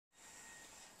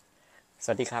ส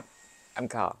วัสดีครับ I'm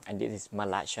Carl and this is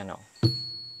MALLA channel.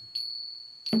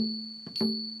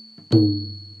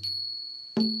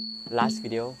 Last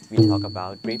video we talked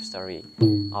about brief story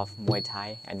of Muay Thai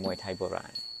and Muay Thai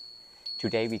Boran.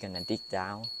 Today we're gonna dig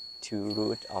down to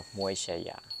root of Muay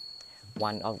Chaiya,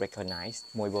 one of recognized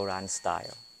Muay Boran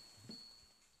style.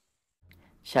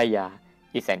 Chaiya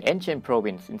is an ancient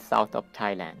province in south of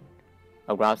Thailand,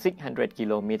 around 600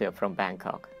 kilometers from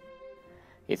Bangkok.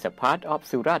 It's a part of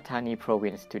Surat Thani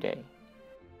province today.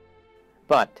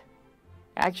 But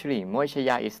actually, Muay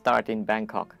Chaiya is started in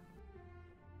Bangkok.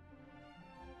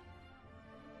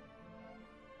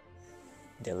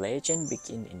 The legend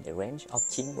begins in the reign of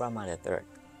King Rama III.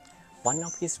 One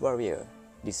of his warriors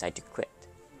decided to quit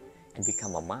and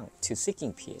become a monk to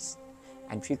seeking peace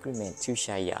and pilgrimage to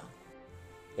Chaiya.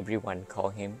 Everyone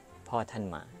called him Paw Than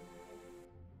Ma.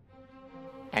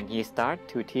 And he started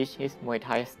to teach his Muay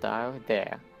Thai style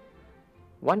there.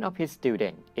 One of his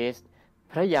students is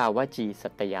Prayavaji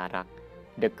Sattayarak,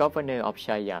 the governor of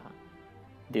Chaiya.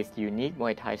 This unique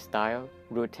Muay Thai style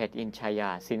rooted in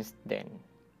Chaiya since then.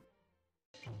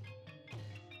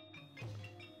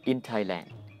 In Thailand,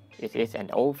 it is an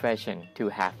old fashion to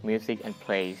have music and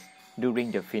plays during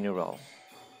the funeral.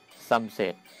 Some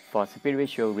said for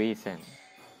spiritual reasons,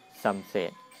 some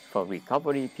said for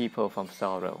recovery people from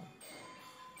sorrow.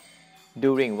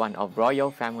 During one of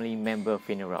royal family member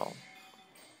funeral,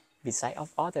 besides of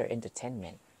other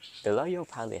entertainment, the royal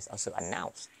palace also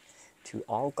announced to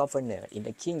all governors in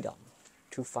the kingdom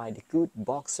to find a good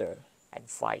boxer and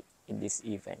fight in this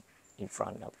event in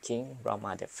front of King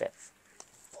Rama V.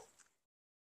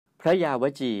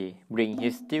 Prayavaji bring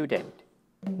his student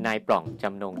Nai Prong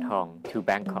Jamnong Thong to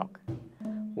Bangkok.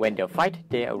 When the fight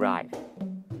day arrived,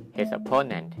 his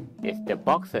opponent is the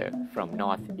boxer from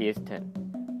northeastern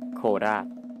Korat.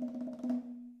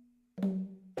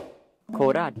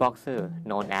 Korat boxer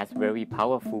known as very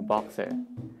powerful boxer.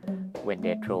 When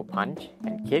they throw punch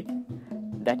and kick,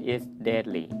 that is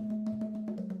deadly.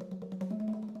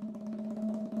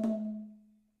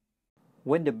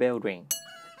 When the bell ring,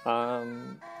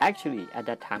 actually at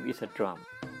that time it's a drum.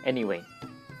 Anyway,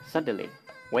 suddenly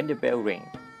when the bell ring,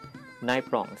 Nai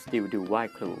Prong still do Wai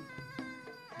Kru,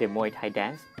 the Muay Thai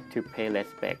dance to pay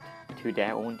respect to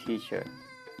their own teacher.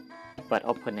 But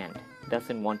opponent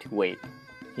doesn't want to wait.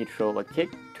 He throw a kick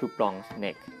to Prong's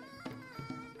neck.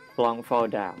 Prong fall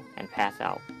down and pass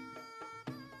out.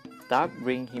 Staff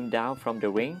bring him down from the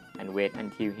ring and wait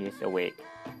until he is awake.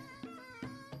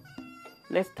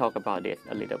 Let's talk about this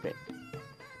a little bit.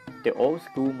 The old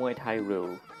school Muay Thai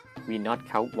rule, we not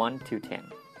count 1 to 10.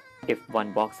 If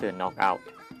one boxer knock out,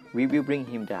 we will bring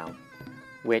him down.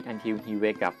 Wait until he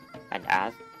wake up and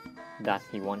ask, does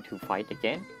he want to fight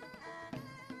again?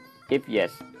 If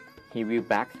yes, he will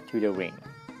back to the ring.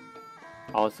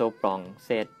 Also Prong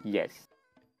said yes.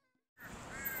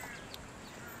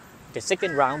 The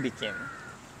second round began.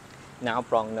 Now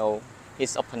Prong knows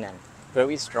his opponent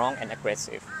very strong and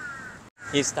aggressive.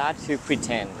 He starts to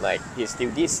pretend like he's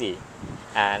still dizzy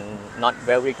and not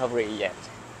well recovered yet.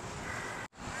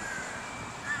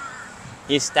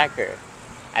 He staggered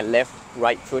and left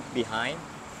right foot behind.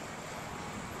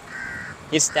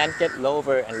 His stand gets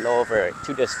lower and lower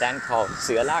to the stand called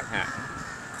Sữa Lak Hang.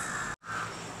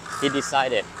 He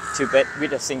decided to bet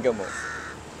with a single move.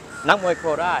 Nak Muay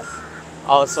Korat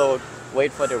also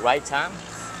wait for the right time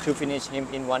to finish him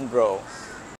in one blow.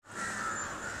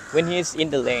 When he is in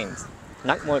the lane,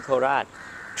 Nak Muay Korat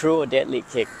threw a deadly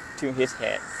kick to his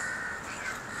head.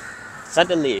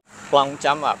 Suddenly, Prong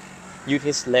jumped up, used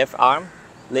his left arm,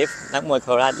 lift Nak Muay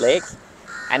Korat legs,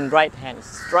 and right hand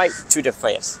straight to the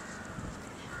face.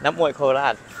 Nak Muay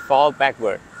Korat fall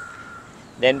backward.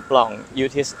 Then Prong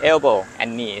used his elbow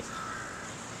and knees,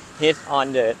 hit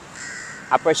on the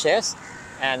upper chest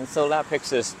and solar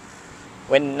plexus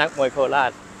when Nak Muay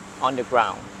Korat on the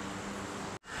ground.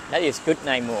 That is good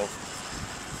night move.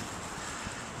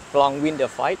 Prong win the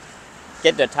fight,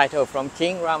 get the title from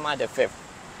King Rama V.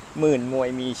 หมื่นมวย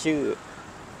มีชื่อ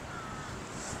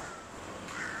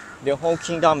The whole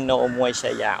kingdom know Muay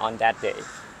Chaiya on that day.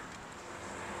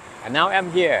 And now I'm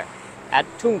here at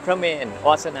Thung Kramen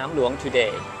or Sanam Luang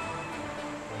today.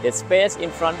 The space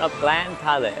in front of Grand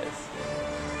Palace.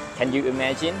 Can you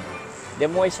imagine? The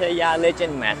Muay Chaiya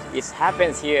legend match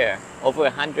happens here over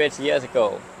 100 years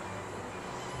ago.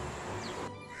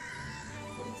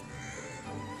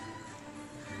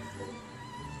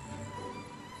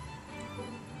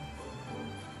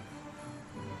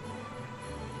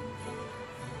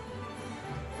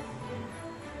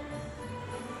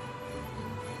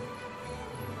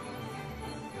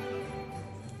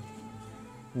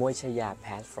 Muay Chaiya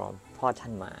passed from Paw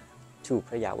Than Ma to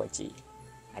Prayavaji.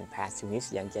 and passed to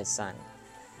his youngest son,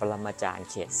 Paramajaan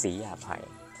Khet Siyapai,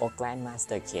 or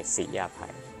Grandmaster Khet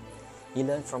Siyapai. He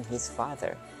learned from his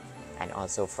father and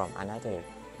also from another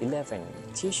 11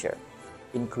 teachers,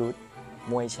 include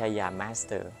Muay Chaiya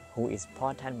master, who is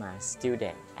Paul Thanma's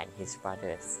student and his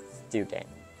father's student,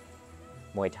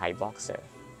 Muay Thai boxer,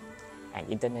 and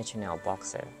international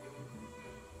boxer.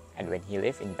 And when he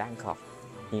lived in Bangkok,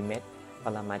 he met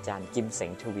Paramajaan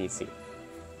Kimseng Tawisi,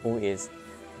 who is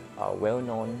a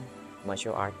well-known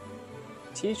martial art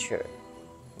teacher,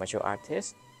 martial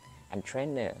artist, and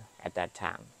trainer at that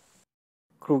time.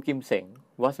 Kru Kimseng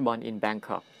was born in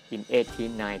Bangkok in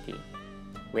 1890.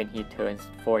 When he turns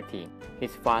 14,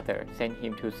 his father sent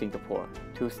him to Singapore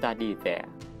to study there.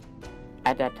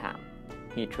 At that time,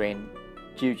 he trained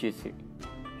jiu-jitsu,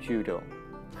 judo,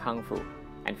 kung fu,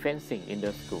 and fencing in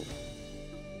the school.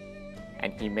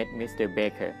 And he met Mr.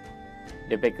 Baker,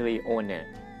 the bakery owner,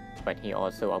 but he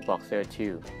also a boxer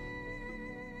too.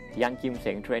 Young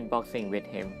Kimseng trained boxing with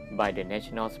him by the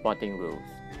national sporting rules.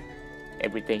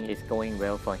 Everything is going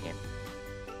well for him.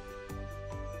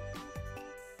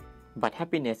 But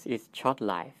happiness is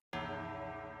short-lived.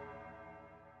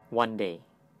 One day,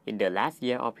 in the last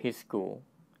year of his school,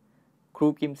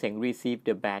 Kru Kimseng received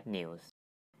the bad news.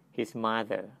 His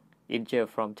mother, injured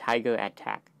from tiger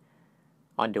attack,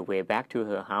 on the way back to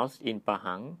her house in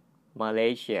Pahang,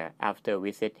 Malaysia after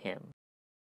visit him.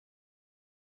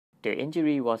 The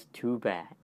injury was too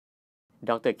bad.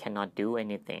 Doctor cannot do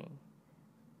anything.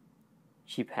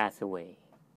 She passed away.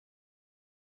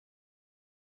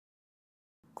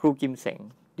 Kru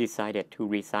Kimseng decided to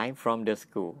resign from the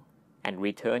school and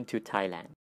return to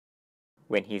Thailand.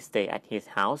 When he stayed at his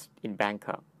house in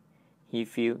Bangkok, he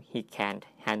felt he can't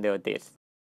handle this.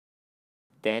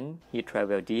 Then he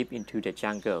traveled deep into the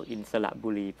jungle in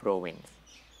Saraburi province.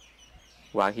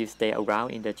 While he stayed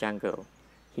around in the jungle,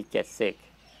 he gets sick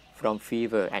from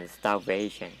fever and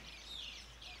starvation.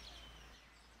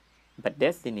 But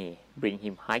destiny brings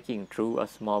him hiking through a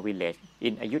small village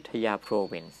in Ayutthaya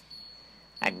province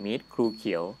and meet Kru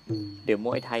Khet, the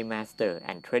Muay Thai master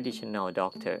and traditional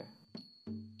doctor.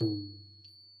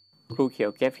 Kru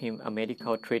Khet gave him a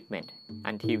medical treatment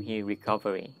until he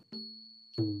recovered.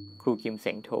 Kru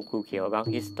Kimseng told Kru Khet about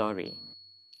his story,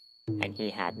 and he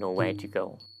had nowhere to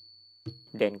go.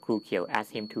 Then Kru Khet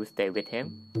asked him to stay with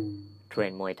him,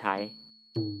 train Muay Thai,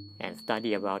 and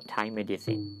study about Thai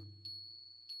medicine.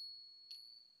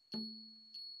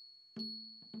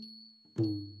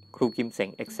 Kru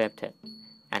Kimseng accepted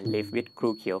and lived with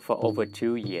Kru Khet for over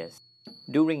 2 years.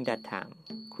 During that time,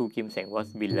 Kru Kimseng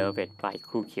was beloved by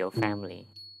Kru Khet family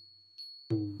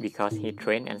because he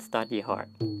trained and studied hard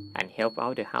and helped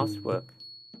out the housework,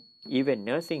 even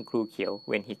nursing Kru Khet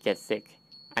when he gets sick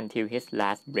until his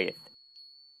last breath.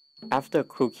 After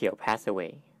Kru Khet passed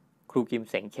away, Kru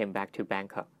Kimseng came back to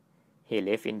Bangkok. He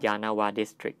lived in Yanawa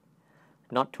district,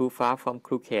 not too far from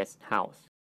Kru Khet's house.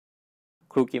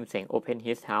 Kru Kimseng opened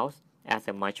his house as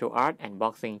a martial art and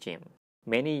boxing gym.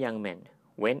 Many young men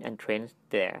went and trained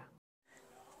there.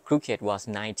 Kru Khet was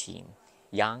 19,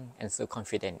 young and so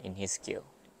confident in his skill.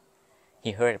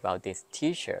 He heard about this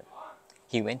teacher.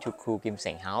 He went to Kru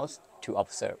Kimseng's house to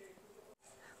observe.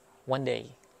 One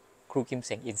day, Kru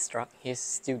Kimseng instructed his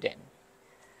student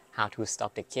how to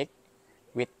stop the kick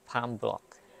with palm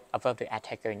block above the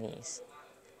attacker's knees.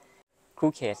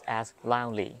 Kru Khet asked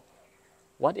loudly,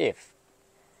 "What if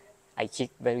I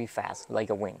kick very fast like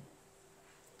a wind?"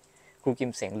 Kru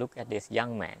Kimseng looked at this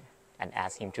young man and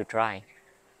asked him to try.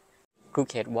 Kru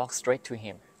Khet walked straight to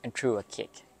him and threw a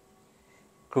kick.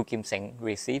 Kru Kimseng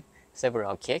received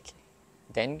several kicks.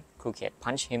 Then Kru Khet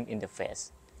punched him in the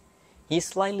face. He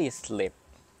slightly slipped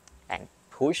and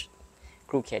pushed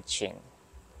Kru Khet's chin.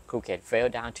 Kru Khet fell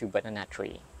down to banana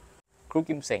tree. Kru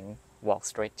Kimseng walked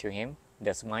straight to him.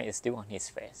 The smile is still on his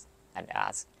face and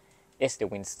asked, "Is the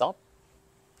wind stopped?"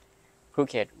 Kru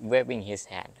Khet waving his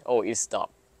hand, "Oh, it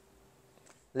stopped."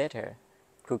 Later,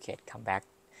 Kru Khet come back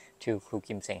to Kru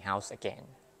Kimseng's house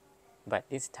again, but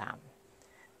this time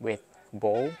with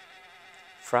bowl,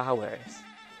 flowers,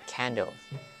 candles,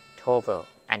 towel,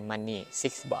 and money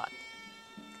 6 baht.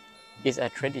 It's a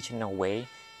traditional way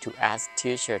to ask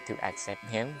teacher to accept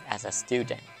him as a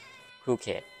student. Kru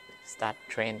Khet start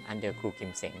train under Kru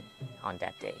Kimseng on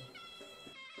that day.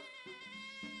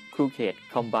 Kru Khet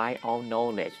combined all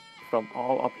knowledge from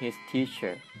all of his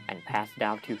teachers and passed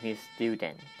down to his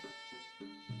students.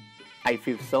 I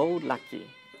feel so lucky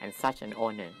and such an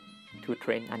honor to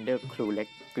train under Kru Lek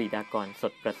Kridakon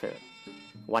Sotpraser,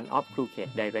 one of Kru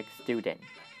Khet's direct students.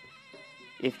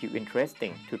 If you're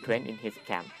interested to train in his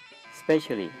camp,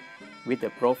 especially with a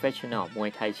professional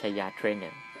Muay Thai Chaiya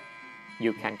trainer,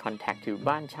 you can contact to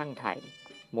Ban Chang Thai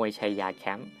Muay Chaiya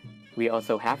Camp. We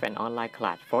also have an online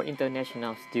class for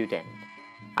international students.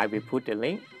 I will put the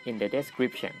link in the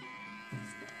description.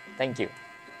 Thank you.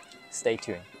 Stay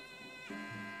tuned.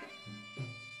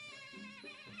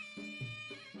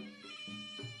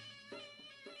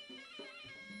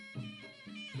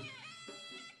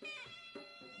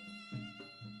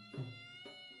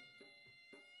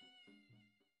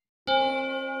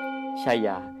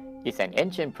 Chaiya is an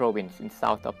ancient province in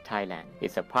south of Thailand.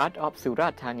 It's a part of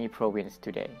Surat Thani province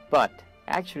today. But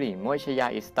actually, Muay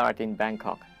Chaiya is started in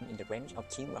Bangkok. In the reign of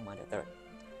King Rama III,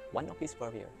 one of his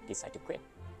warriors decided to quit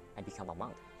and become a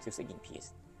monk to seek in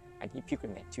peace. And he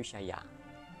pilgrimaged to Chaiya.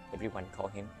 Everyone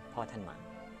called him Pa Than Ma.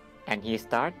 And he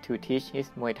started to teach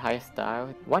his Muay Thai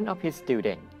style. One of his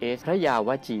students is Phaya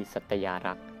Waji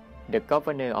Sattayarak, the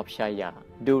governor of Chaiya.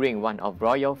 During one of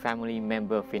royal family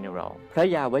member funeral,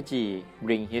 Phaya Waji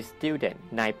bring his student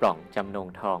Nai Prong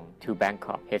Jamnong Thong to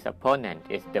Bangkok. His opponent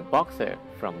is the boxer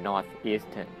from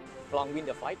northeastern. Prong win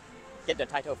the fight, get the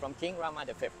title from King Rama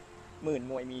V. หมื่น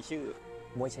มวยมีชื่อ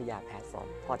Muay Chaiya passed from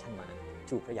Pa Than Ma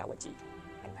to Phaya Waji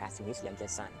and passed to his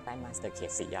youngest son, Grandmaster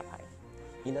Khet Siyapai.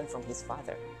 He learned from his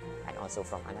father and also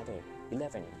from another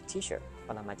 11 teacher,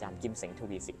 Paramajan Kimseng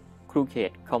Tuvisi. Kru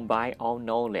Khet combined all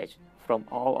knowledge from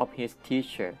all of his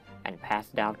teachers and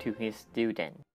passed down to his students.